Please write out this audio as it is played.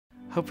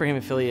Hope for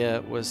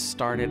Hemophilia was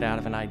started out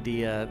of an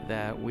idea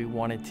that we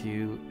wanted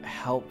to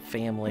help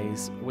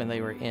families when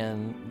they were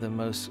in the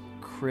most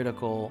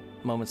critical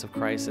moments of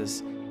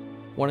crisis.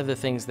 One of the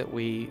things that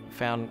we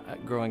found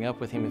growing up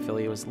with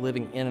hemophilia was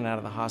living in and out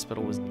of the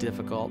hospital was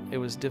difficult. It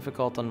was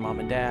difficult on mom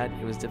and dad,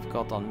 it was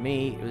difficult on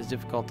me, it was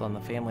difficult on the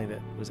family that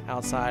was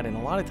outside, and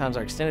a lot of times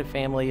our extended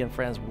family and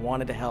friends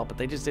wanted to help, but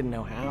they just didn't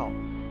know how.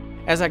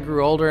 As I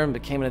grew older and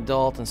became an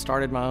adult and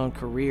started my own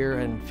career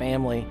and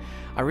family,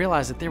 I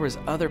realized that there was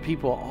other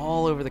people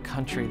all over the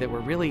country that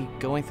were really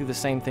going through the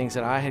same things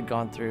that I had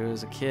gone through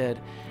as a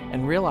kid,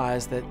 and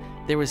realized that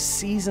there was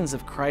seasons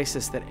of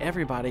crisis that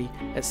everybody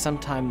at some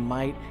time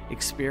might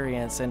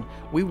experience, and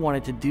we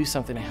wanted to do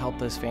something to help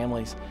those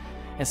families.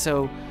 And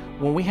so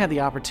when we had the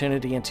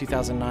opportunity in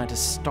 2009 to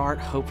start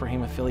Hope for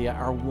Hemophilia,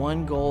 our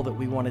one goal that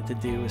we wanted to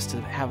do is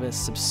to have a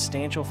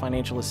substantial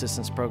financial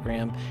assistance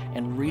program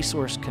and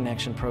resource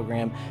connection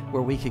program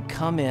where we could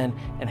come in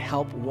and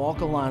help walk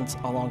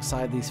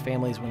alongside these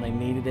families when they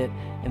needed it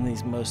in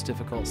these most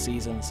difficult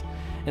seasons.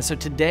 And so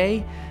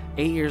today,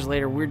 8 years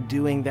later, we're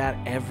doing that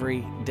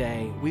every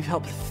day. We've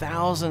helped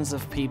thousands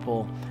of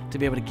people to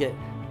be able to get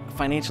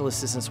financial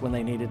assistance when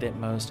they needed it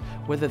most,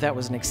 whether that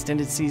was an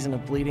extended season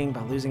of bleeding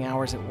by losing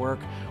hours at work,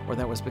 or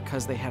that was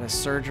because they had a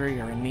surgery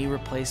or a knee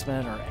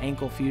replacement or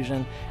ankle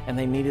fusion and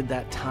they needed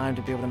that time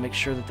to be able to make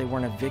sure that they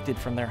weren't evicted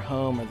from their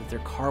home or that their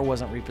car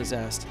wasn't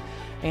repossessed.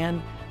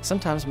 And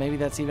sometimes maybe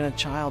that's even a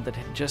child that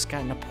had just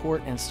gotten a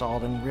port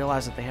installed and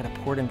realized that they had a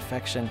port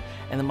infection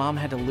and the mom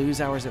had to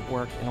lose hours at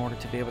work in order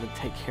to be able to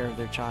take care of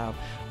their child.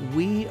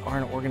 We are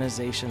an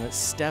organization that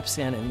steps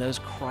in those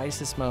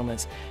crisis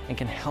moments and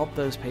can help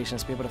those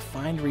patients be able to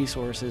find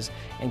resources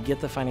and get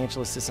the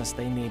financial assistance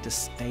they need to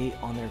stay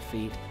on their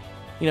feet.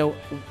 You know,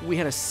 we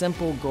had a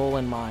simple goal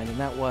in mind, and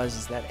that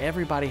was that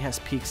everybody has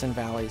peaks and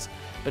valleys,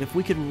 but if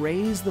we could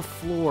raise the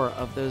floor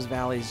of those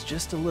valleys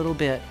just a little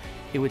bit,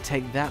 it would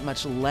take that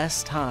much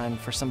less time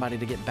for somebody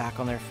to get back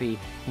on their feet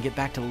and get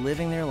back to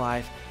living their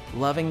life,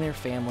 loving their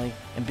family,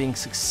 and being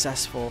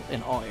successful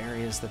in all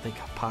areas that they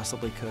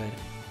possibly could.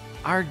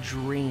 Our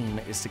dream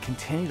is to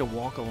continue to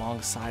walk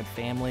alongside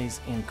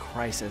families in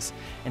crisis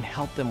and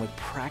help them with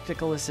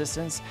practical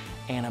assistance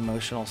and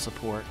emotional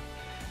support.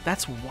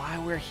 That's why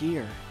we're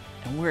here,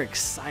 and we're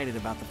excited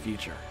about the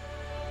future.